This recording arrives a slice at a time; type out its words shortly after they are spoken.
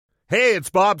Hey, it's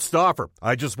Bob Stauffer.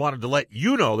 I just wanted to let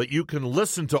you know that you can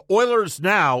listen to Oilers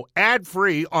Now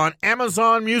ad-free on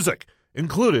Amazon Music,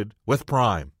 included with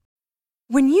Prime.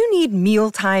 When you need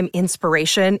mealtime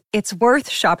inspiration, it's worth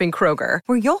shopping Kroger,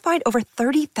 where you'll find over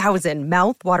 30,000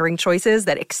 mouth-watering choices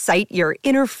that excite your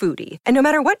inner foodie. And no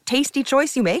matter what tasty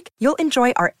choice you make, you'll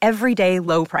enjoy our everyday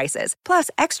low prices, plus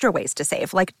extra ways to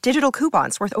save, like digital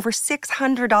coupons worth over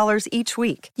 $600 each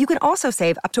week. You can also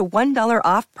save up to $1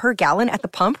 off per gallon at the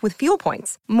pump with fuel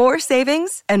points. More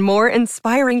savings and more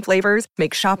inspiring flavors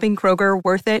make shopping Kroger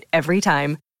worth it every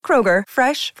time. Kroger,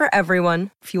 fresh for everyone.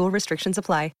 Fuel restrictions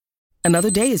apply.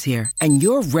 Another day is here, and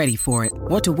you're ready for it.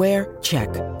 What to wear? Check.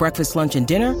 Breakfast, lunch, and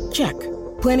dinner? Check.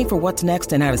 Planning for what's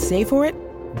next and how to save for it?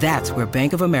 That's where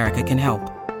Bank of America can help.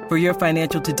 For your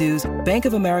financial to-dos, Bank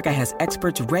of America has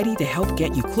experts ready to help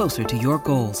get you closer to your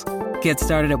goals. Get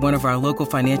started at one of our local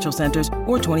financial centers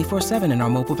or 24/7 in our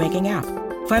mobile banking app.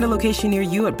 Find a location near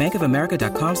you at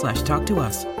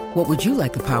bankofamerica.com/talktous. What would you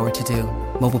like the power to do?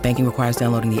 Mobile banking requires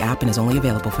downloading the app and is only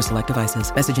available for select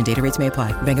devices. Message and data rates may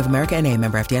apply. Bank of America N.A.,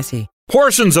 member FDIC.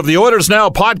 Portions of the Oilers Now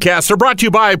podcast are brought to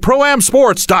you by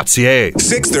ProAmSports.ca.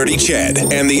 6:30 CHED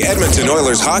and the Edmonton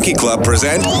Oilers Hockey Club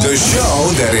present the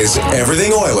show that is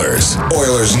everything Oilers.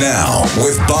 Oilers Now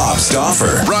with Bob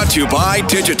Stauffer. Brought to you by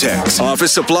Digitex.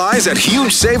 Office supplies at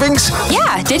huge savings?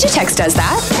 Yeah, Digitex does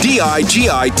that.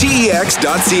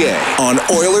 Digitex.ca on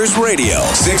Oilers Radio.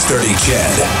 6:30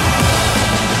 CHED.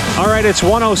 All right, it's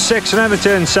 1:06 in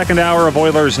Edmonton. Second hour of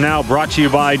Oilers Now brought to you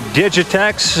by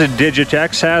Digitex.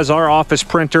 Digitex has our office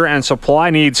printer and supply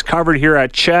needs covered here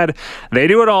at CHED. They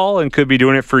do it all and could be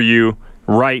doing it for you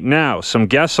right now. Some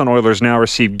guests on Oilers Now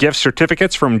receive gift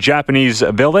certificates from Japanese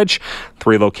Village.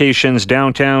 3 locations,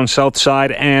 downtown, south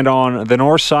side, and on the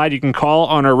north side. You can call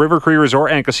on our River Cree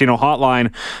Resort and Casino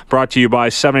hotline, brought to you by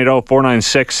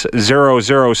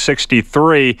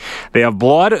 780-496-0063. They have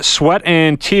Blood, Sweat,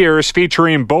 and Tears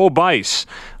featuring Bo Bice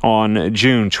on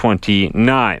June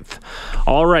 29th.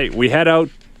 All right, we head out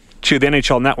to the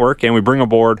NHL Network and we bring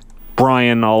aboard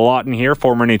Brian Lawton here,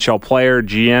 former NHL player,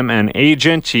 GM, and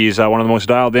agent. He's one of the most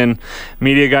dialed-in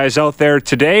media guys out there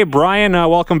today. Brian,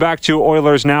 welcome back to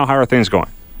Oilers Now. How are things going?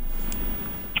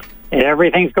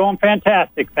 Everything's going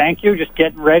fantastic. Thank you. Just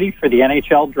getting ready for the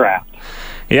NHL draft.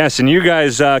 Yes, and you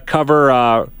guys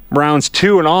cover rounds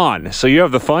 2 and on, so you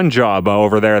have the fun job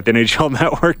over there at the NHL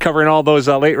Network covering all those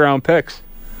late-round picks.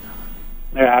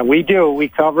 Yeah, we do. We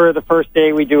cover the first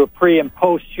day. We do a pre- and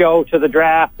post-show to the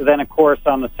draft. And then, of course,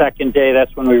 on the second day,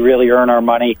 that's when we really earn our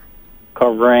money,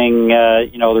 covering,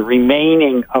 the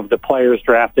remaining of the players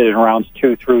drafted in rounds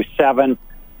 2 through 7.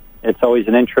 It's always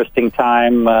an interesting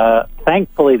time.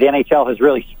 Thankfully, the NHL has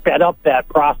really sped up that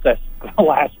process for the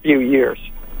last few years.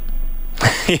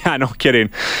 Yeah, no kidding.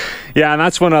 Yeah, and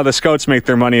that's when the scouts make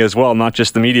their money as well, not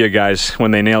just the media guys,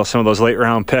 when they nail some of those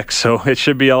late-round picks. So it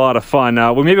should be a lot of fun.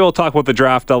 Maybe we'll talk about the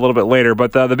draft a little bit later.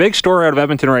 But the big story out of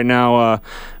Edmonton right now,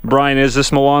 Brian, is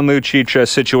this Milan Lucic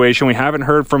situation. We haven't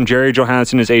heard from Jerry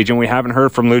Johansson, his agent. We haven't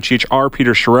heard from Lucic or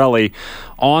Peter Chiarelli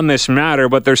on this matter.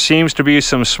 But there seems to be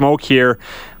some smoke here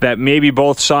that maybe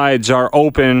both sides are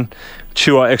open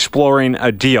to exploring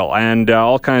a deal. And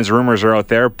all kinds of rumors are out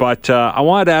there. But I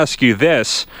wanted to ask you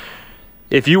this.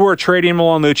 If you were trading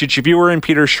Milan Lucic, if you were in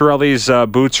Peter Chiarelli's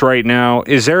boots right now,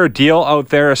 is there a deal out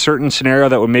there, a certain scenario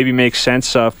that would maybe make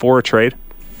sense for a trade?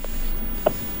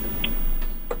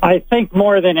 I think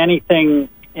more than anything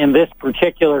in this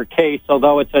particular case,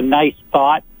 although it's a nice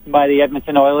thought by the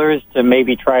Edmonton Oilers to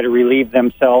maybe try to relieve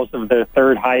themselves of their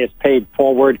third highest paid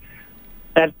forward,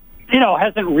 that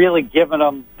hasn't really given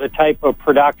them the type of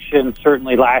production,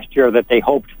 certainly last year, that they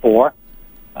hoped for.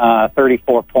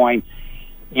 34 points.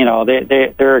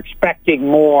 They're expecting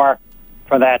more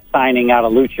for that signing out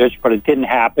of Lucic, but it didn't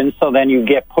happen. So then you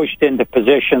get pushed into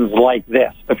positions like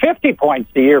this. The 50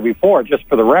 points the year before, just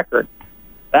for the record,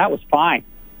 that was fine.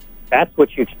 That's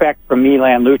what you expect from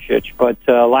Milan Lucic. But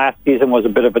last season was a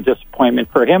bit of a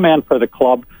disappointment for him and for the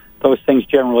club. Those things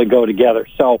generally go together.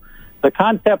 So the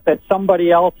concept that somebody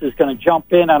else is going to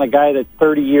jump in on a guy that's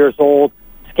 30 years old,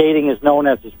 skating is known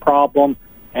as his problem,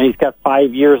 and he's got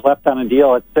 5 years left on a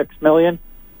deal at $6 million,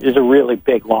 is a really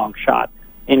big long shot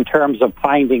in terms of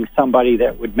finding somebody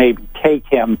that would maybe take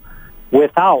him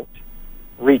without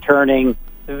returning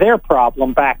their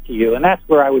problem back to you. And that's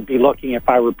where I would be looking if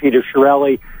I were Peter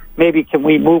Chiarelli. Maybe can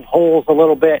we move holes a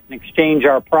little bit and exchange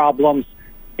our problems,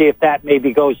 see if that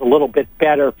maybe goes a little bit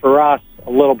better for us,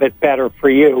 a little bit better for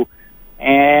you.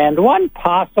 And one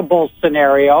possible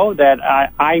scenario that I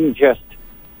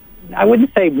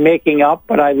wouldn't say making up,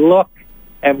 but I look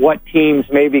at what teams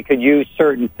maybe could use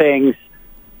certain things,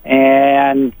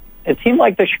 and it seemed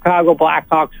like the Chicago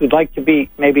Blackhawks would like to be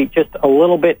maybe just a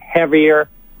little bit heavier.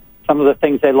 Some of the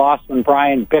things they lost when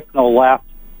Brian Bicknell left.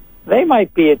 They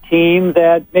might be a team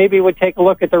that maybe would take a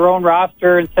look at their own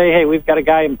roster and say, hey, we've got a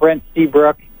guy in Brent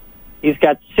Seabrook. He's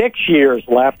got 6 years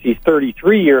left. He's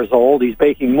 33 years old. He's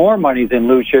making more money than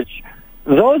Lucic.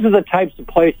 Those are the types of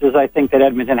places I think that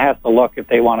Edmonton has to look if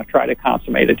they want to try to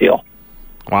consummate a deal.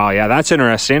 Wow, yeah, that's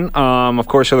interesting. Of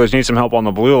course, others need some help on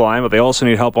the blue line, but they also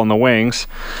need help on the wings.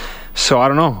 So I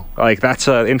don't know. Like, that's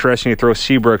interesting to throw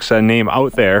Seabrook's name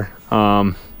out there.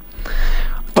 You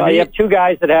have two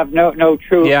guys that have no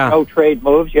trade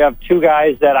moves. You have two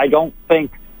guys that I don't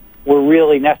think were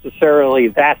really necessarily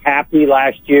that happy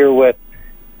last year with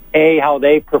A, how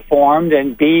they performed,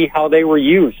 and B, how they were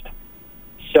used.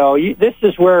 So this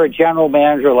is where a general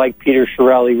manager like Peter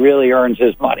Chiarelli really earns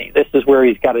his money. This is where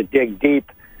he's got to dig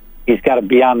deep. He's got to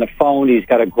be on the phone. He's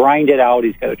got to grind it out.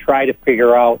 He's got to try to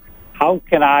figure out, how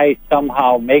can I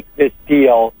somehow make this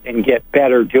deal and get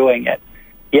better doing it?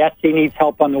 Yes, he needs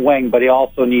help on the wing, but he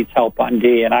also needs help on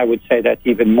D, and I would say that's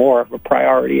even more of a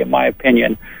priority, in my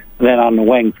opinion, than on the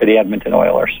wing for the Edmonton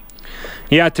Oilers.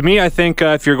 Yeah, to me, I think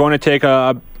if you're going to take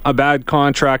a bad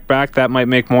contract back, that might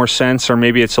make more sense, or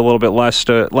maybe it's a little bit less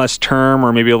term,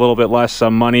 or maybe a little bit less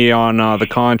money on the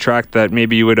contract, that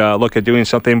maybe you would look at doing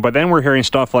something. But then we're hearing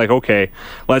stuff like, okay,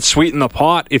 let's sweeten the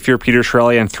pot if you're Peter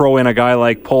Chiarelli and throw in a guy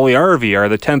like Puljujärvi, or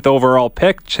the 10th overall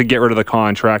pick, to get rid of the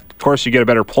contract. Of course, you get a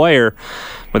better player,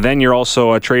 but then you're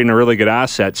also trading a really good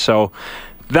asset. So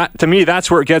that, to me,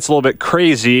 that's where it gets a little bit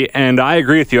crazy, and I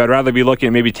agree with you. I'd rather be looking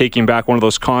at maybe taking back one of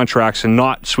those contracts and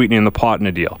not sweetening the pot in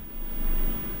a deal.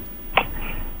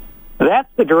 That's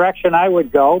the direction I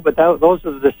would go, but those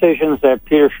are the decisions that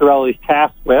Peter Chiarelli's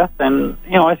tasked with. And,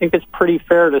 I think it's pretty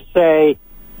fair to say,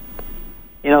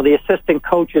 the assistant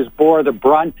coaches bore the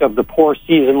brunt of the poor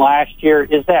season last year.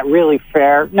 Is that really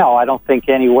fair? No, I don't think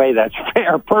any way that's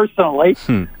fair, personally.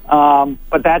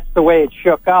 But that's the way it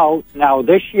shook out. Now,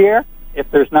 this year,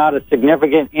 if there's not a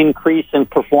significant increase in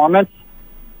performance,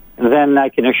 then I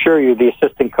can assure you the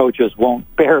assistant coaches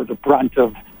won't bear the brunt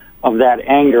of that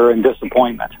anger and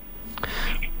disappointment.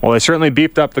 Well, they certainly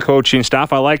beefed up the coaching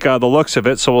staff. I like the looks of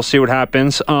it, so we'll see what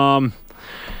happens. So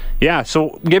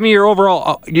give me your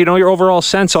overall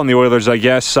sense on the Oilers, I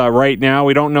guess, right now.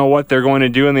 We don't know what they're going to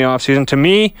do in the offseason. To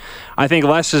me, I think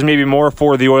less is maybe more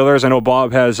for the Oilers. I know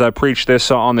Bob has preached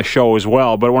this on the show as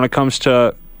well, but when it comes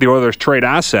to the Oilers trade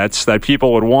assets that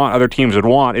people would want, other teams would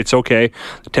want, it's okay.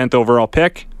 The 10th overall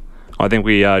pick. I think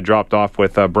we dropped off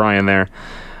with Brian there.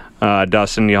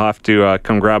 Dustin, you'll have to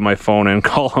come grab my phone and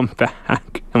call him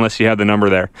back, unless you have the number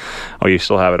there. Oh, you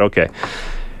still have it. Okay.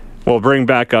 We'll bring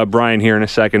back Brian here in a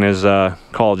second. His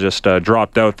call just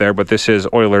dropped out there, but this is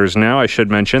Oilers Now. I should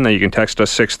mention that you can text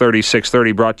us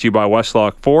 630-630, brought to you by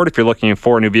Westlock Ford. If you're looking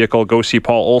for a new vehicle, go see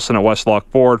Paul Olson at Westlock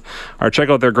Ford, or check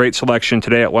out their great selection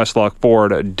today at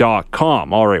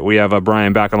westlockford.com. All right, we have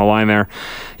Brian back on the line there.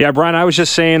 Yeah, Brian, I was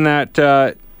just saying that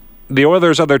the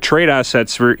Oilers' other trade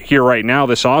assets here right now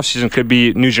this offseason could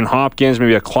be Nugent Hopkins,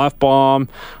 maybe a Klefbom,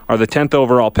 or the 10th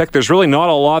overall pick. There's really not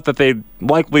a lot that they'd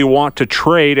likely want to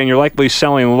trade, and you're likely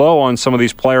selling low on some of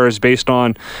these players based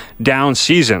on down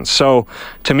seasons. So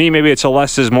to me, maybe it's a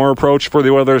less is more approach for the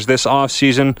Oilers this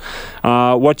offseason.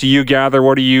 What do you gather?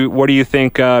 What do you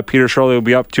think Peter Chiarelli will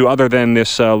be up to other than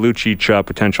this Lucic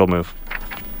potential move?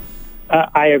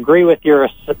 I agree with your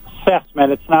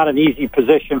assessment. It's not an easy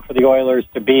position for the Oilers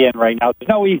to be in right now. There's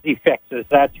no easy fixes,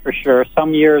 that's for sure.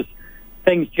 Some years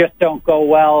things just don't go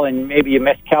well, and maybe you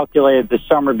miscalculated the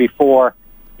summer before.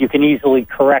 You can easily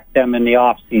correct them in the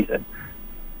off season.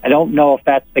 I don't know if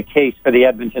that's the case for the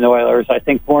Edmonton Oilers. I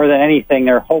think more than anything,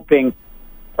 they're hoping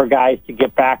for guys to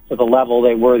get back to the level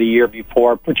they were the year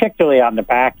before, particularly on the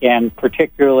back end,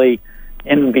 particularly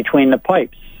in between the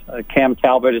pipes. Cam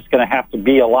Talbot is going to have to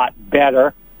be a lot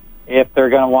better if they're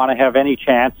going to want to have any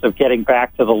chance of getting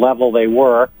back to the level they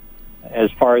were.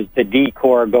 As far as the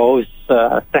D-core goes,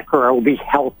 Sekera will be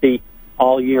healthy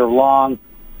all year long.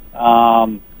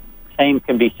 Same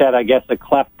can be said, I guess, of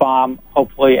Klefbom.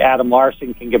 Hopefully Adam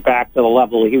Larson can get back to the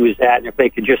level he was at, and if they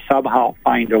could just somehow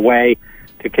find a way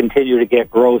to continue to get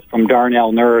growth from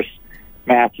Darnell Nurse,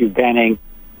 Matthew Benning,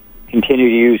 continue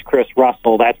to use Chris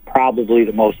Russell, that's probably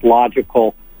the most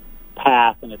logical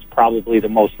path, and it's probably the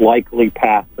most likely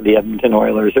path for the Edmonton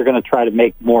Oilers. They're going to try to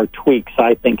make more tweaks,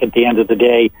 I think, at the end of the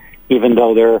day, even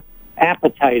though their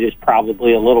appetite is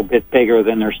probably a little bit bigger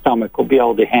than their stomach will be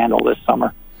able to handle this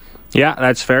summer. Yeah,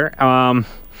 that's fair.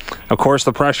 Of course,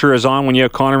 the pressure is on when you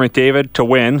have Connor McDavid to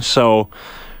win, so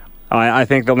I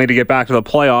think they'll need to get back to the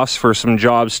playoffs for some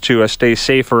jobs to stay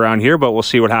safe around here, but we'll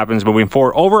see what happens moving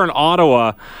forward. Over in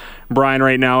Ottawa, Brian,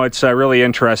 right now. It's really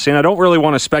interesting. I don't really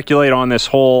want to speculate on this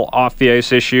whole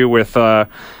off-the-ice issue with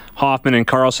Hoffman and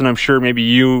Karlsson. I'm sure maybe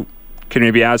you can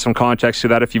maybe add some context to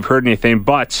that if you've heard anything.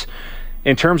 But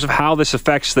in terms of how this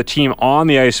affects the team on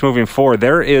the ice moving forward,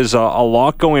 there is a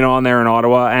lot going on there in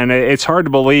Ottawa, and it's hard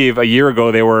to believe a year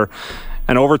ago they were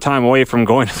an overtime away from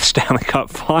going to the Stanley Cup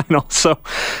final. So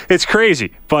it's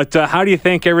crazy. But how do you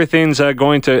think everything's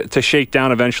going to shake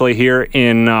down eventually here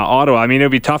in Ottawa? I mean, it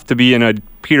would be tough to be in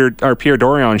Pierre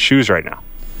Dorion's shoes right now.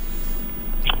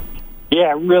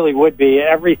 Yeah, it really would be.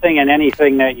 Everything and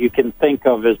anything that you can think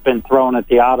of has been thrown at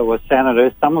the Ottawa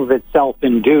Senators. Some of it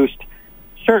self-induced.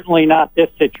 Certainly not this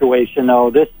situation,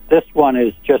 though. This one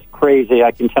is just crazy.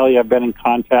 I can tell you I've been in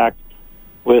contact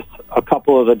with a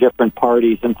couple of the different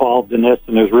parties involved in this,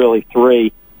 and there's really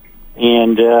three.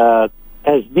 And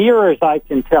as near as I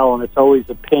can tell, and it's always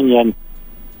opinion,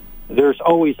 there's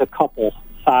always a couple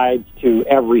sides to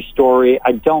every story.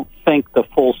 I don't think the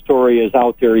full story is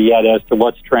out there yet as to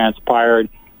what's transpired.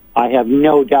 I have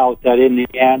no doubt that in the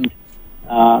end,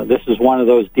 this is one of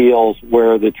those deals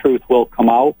where the truth will come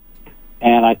out.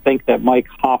 And I think that Mike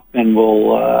Hoffman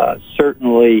will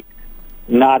certainly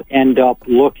not end up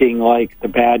looking like the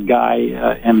bad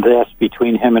guy in this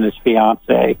between him and his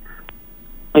fiancée.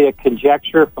 A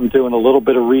conjecture from doing a little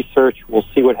bit of research. We'll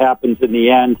see what happens in the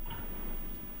end.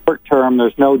 Short term,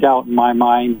 there's no doubt in my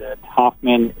mind that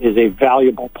Hoffman is a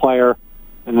valuable player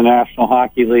in the National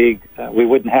Hockey League. We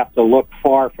wouldn't have to look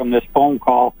far from this phone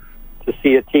call to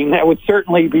see a team that would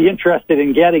certainly be interested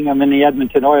in getting him in the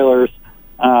Edmonton Oilers.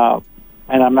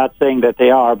 And I'm not saying that they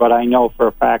are, but I know for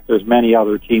a fact there's many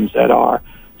other teams that are.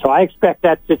 So I expect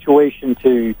that situation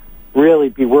to really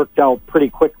be worked out pretty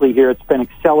quickly here. It's been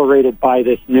accelerated by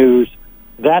this news.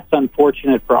 That's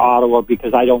unfortunate for Ottawa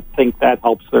because I don't think that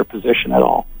helps their position at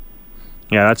all.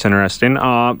 Yeah, that's interesting.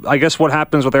 I guess what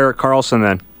happens with Erik Karlsson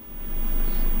then?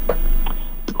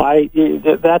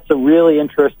 That's a really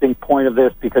interesting point of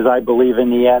this because I believe in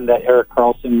the end that Erik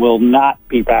Karlsson will not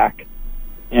be back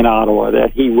in Ottawa,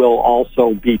 that he will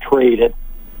also be traded.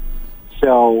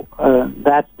 So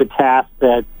that's the task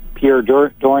that Pierre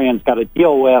Dorion's got to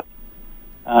deal with.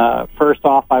 First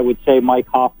off, I would say Mike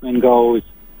Hoffman goes.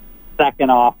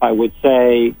 Second off, I would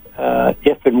say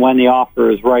if and when the offer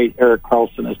is right, Erik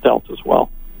Karlsson is dealt as well.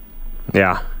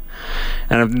 Yeah.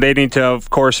 And they need to, of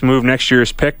course, move next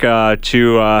year's pick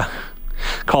to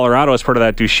Colorado as part of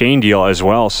that Duchesne deal as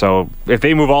well. So if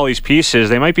they move all these pieces,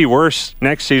 they might be worse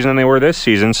next season than they were this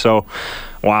season. So,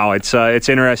 wow, it's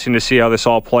interesting to see how this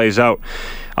all plays out.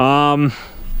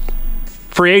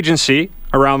 Free agency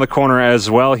around the corner as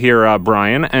well here,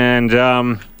 Brian.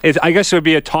 And I guess it would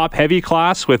be a top-heavy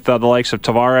class with the likes of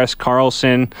Tavares,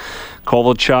 Karlsson,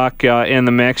 Kovalchuk in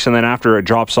the mix, and then after it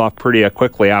drops off pretty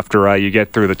quickly after you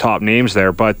get through the top names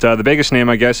there. But the biggest name,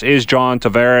 I guess, is John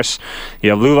Tavares.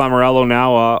 You have Lou Lamoriello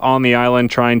now on the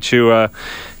island trying to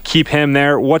keep him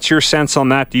there. What's your sense on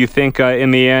that? Do you think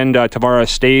in the end Tavares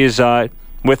stays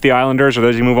with the Islanders, or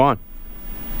does he move on?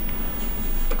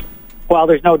 Well,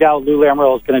 there's no doubt Lou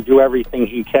Lamoriello is going to do everything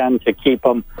he can to keep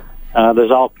him.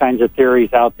 There's all kinds of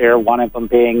theories out there, one of them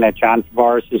being that John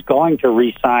Tavares is going to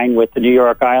re-sign with the New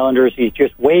York Islanders. He's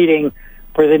just waiting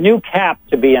for the new cap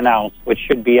to be announced, which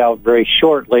should be out very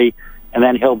shortly, and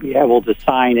then he'll be able to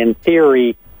sign, in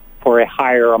theory, for a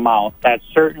higher amount. That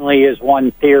certainly is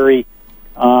one theory.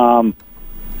 I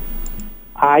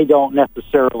don't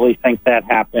necessarily think that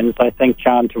happens. I think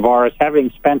John Tavares, having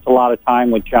spent a lot of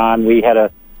time with John, we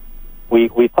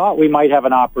thought we might have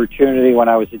an opportunity when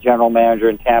I was the general manager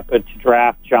in Tampa to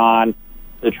draft John.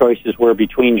 The choices were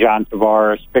between John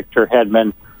Tavares, Victor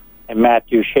Hedman, and Matt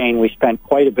Duchesne. We spent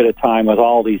quite a bit of time with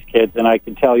all these kids, and I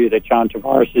can tell you that John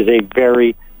Tavares is a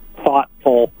very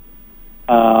thoughtful,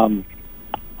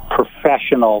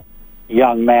 professional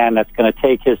young man that's going to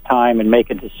take his time and make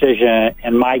a decision.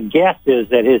 And my guess is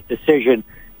that his decision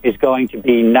is going to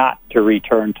be not to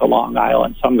return to Long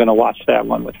Island. So I'm going to watch that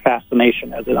one with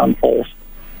fascination as it unfolds.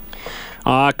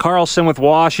 Karlsson with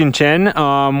Washington.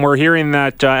 We're hearing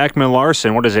that Ekman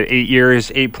Larsson, 8 years,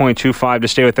 $8.25 to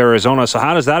stay with Arizona. So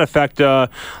how does that affect the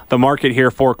market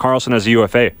here for Karlsson as a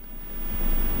UFA?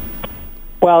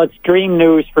 Well, it's dream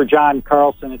news for John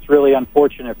Karlsson. It's really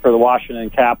unfortunate for the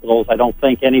Washington Capitals. I don't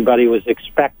think anybody was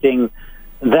expecting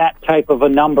that type of a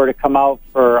number to come out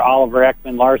for Oliver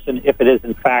Ekman Larsson, if it is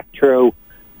in fact true.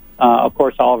 Of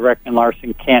course, Oliver Ekman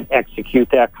Larsson can't execute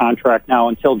that contract now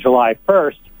until July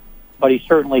 1st, but he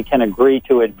certainly can agree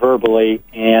to it verbally,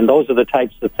 and those are the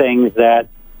types of things that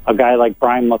a guy like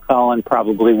Brian McClellan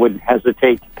probably wouldn't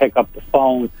hesitate to pick up the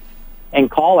phone and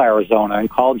call Arizona and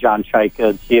call John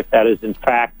Chayka and see if that is in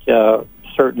fact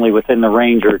certainly within the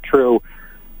range or true.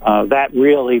 that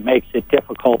really makes it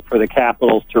difficult for the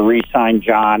Capitals to re-sign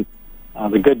John.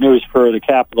 The good news for the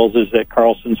Capitals is that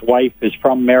Karlsson's wife is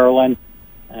from Maryland,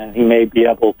 and he may be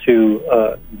able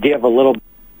to give a little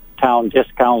town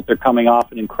discount. They're coming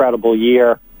off an incredible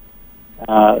year.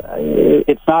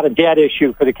 It's not a dead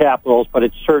issue for the Capitals, but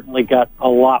it's certainly got a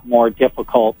lot more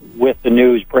difficult with the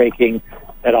news breaking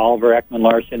that Oliver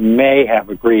Ekman-Larsson may have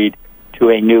agreed to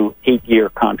a new 8-year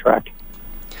contract.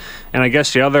 And I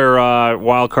guess the other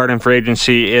wild card in free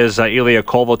agency is Ilya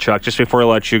Kovalchuk. Just before I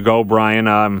let you go,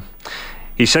 Brian,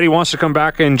 he said he wants to come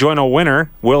back and join a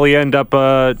winner. Will he end up,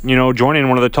 joining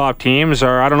one of the top teams?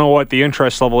 Or I don't know what the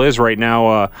interest level is right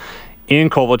now in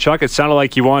Kovalchuk. It sounded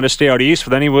like he wanted to stay out east,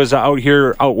 but then he was out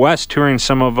west, touring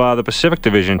some of the Pacific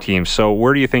Division teams. So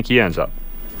where do you think he ends up?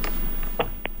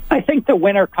 I think the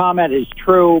winner comment is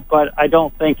true, but I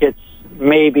don't think it's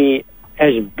maybe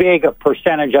as big a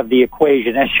percentage of the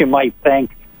equation as you might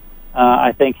think.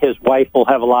 I think his wife will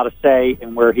have a lot of say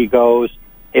in where he goes.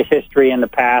 His history in the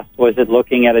past, was it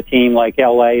looking at a team like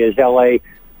L.A.? Is L.A.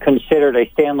 considered a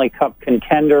Stanley Cup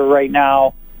contender right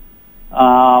now?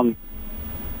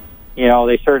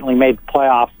 They certainly made the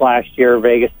playoffs last year.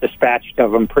 Vegas dispatched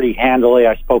of them pretty handily.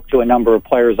 I spoke to a number of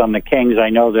players on the Kings. I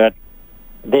know that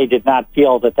they did not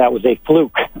feel that was a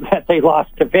fluke that they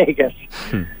lost to Vegas.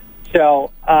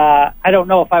 So I don't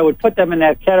know if I would put them in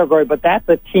that category, but that's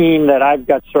a team that I've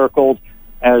got circled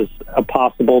as a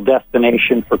possible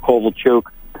destination for Kovalchuk.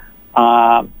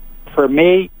 For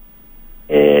me,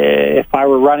 if I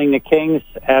were running the Kings,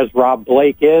 as Rob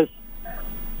Blake is,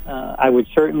 I would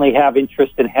certainly have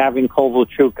interest in having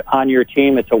Kovalchuk on your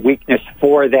team. It's a weakness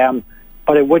for them,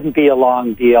 but it wouldn't be a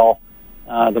long deal.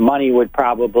 The money would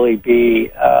probably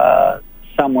be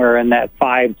somewhere in that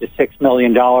 $5 to $6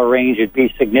 million range. It'd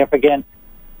be significant,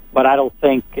 but I don't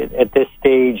think at this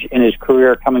stage in his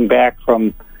career, coming back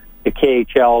from the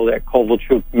KHL, that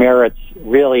Kovalchuk merits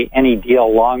really any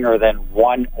deal longer than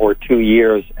 1 or 2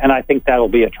 years, and I think that'll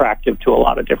be attractive to a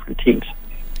lot of different teams.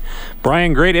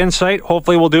 Brian, great insight.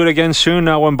 Hopefully we'll do it again soon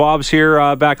when Bob's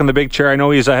here back in the big chair. I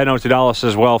know he's heading out to Dallas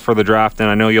as well for the draft, and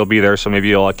I know you'll be there, so maybe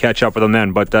you'll catch up with him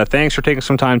then. But thanks for taking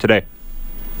some time today.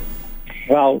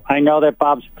 Well, I know that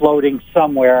Bob's floating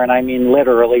somewhere, and I mean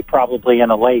literally probably in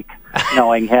a lake,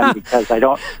 knowing him, because I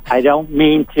don't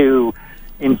mean to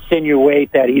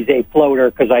insinuate that he's a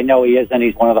floater, because I know he is, and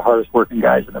he's one of the hardest working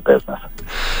guys in the business.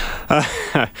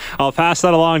 I'll pass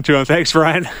that along to him. Thanks,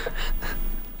 Brian.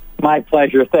 My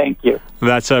pleasure. Thank you.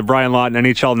 That's Brian Lawton,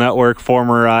 NHL Network,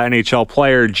 former NHL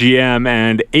player, GM,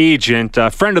 and agent.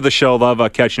 Friend of the show.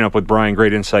 Love catching up with Brian.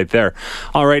 Great insight there.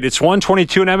 All right, it's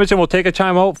 1:22 in Edmonton. We'll take a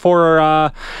time out for,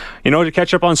 to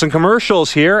catch up on some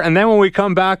commercials here. And then when we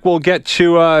come back, we'll get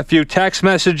to a few text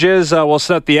messages. We'll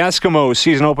set the Eskimos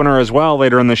season opener as well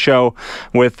later in the show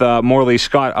with Morley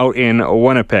Scott out in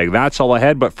Winnipeg. That's all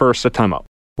ahead, but first, a timeout.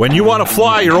 When you want to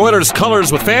fly your Oilers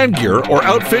colors with fan gear or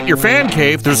outfit your fan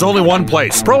cave, there's only one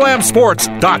place: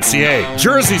 ProAmSports.ca.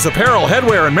 Jerseys, apparel,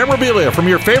 headwear, and memorabilia from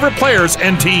your favorite players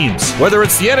and teams. Whether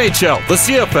it's the NHL, the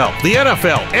CFL, the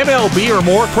NFL, MLB, or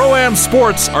more, Pro-Am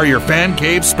Sports are your fan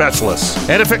cave specialists.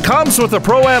 And if it comes with a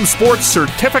Pro-Am Sports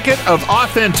Certificate of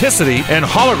Authenticity and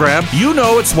hologram, you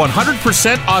know it's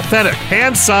 100% authentic,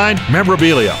 hand-signed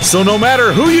memorabilia. So no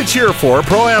matter who you cheer for,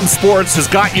 Pro-Am Sports has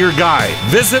got your guy.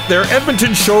 Visit their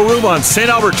Edmonton showroom on St.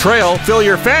 Albert Trail. Fill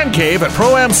your fan cave at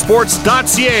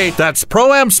ProAmSports.ca. That's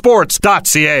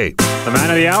ProAmSports.ca. The man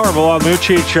of the hour, Vlad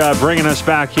Lucic, bringing us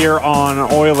back here on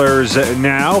Oilers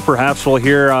Now. Perhaps we'll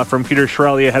hear from Peter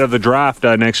Chiarelli ahead of the draft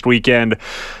next weekend.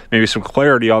 Maybe some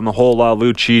clarity on the whole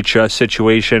Lucic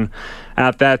situation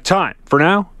at that time. For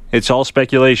now, it's all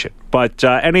speculation. But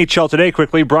NHL Today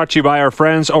quickly brought to you by our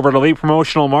friends over at Elite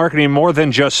Promotional Marketing, more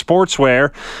than just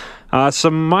sportswear.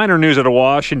 Some minor news out of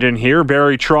Washington here.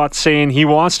 Barry Trotz saying he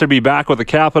wants to be back with the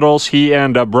Capitals. He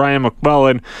and Brian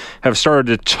McClellan have started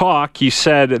to talk. He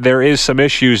said there is some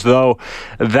issues, though,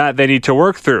 that they need to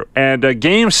work through. And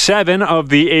Game 7 of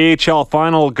the AHL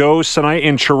Final goes tonight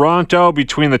in Toronto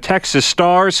between the Texas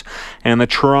Stars and the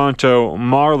Toronto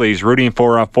Marlies, rooting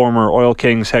for former Oil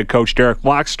Kings head coach Derek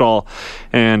Blackstall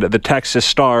and the Texas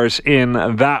Stars in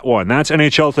that one. That's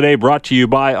NHL Today, brought to you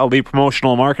by Elite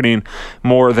Promotional Marketing,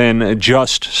 more than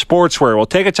just sportswear. We'll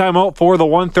take a time out for the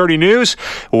 1:30 news.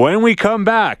 When we come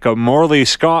back, Morley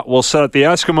Scott will set up the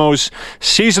Eskimos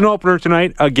season opener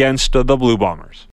tonight against the Blue Bombers.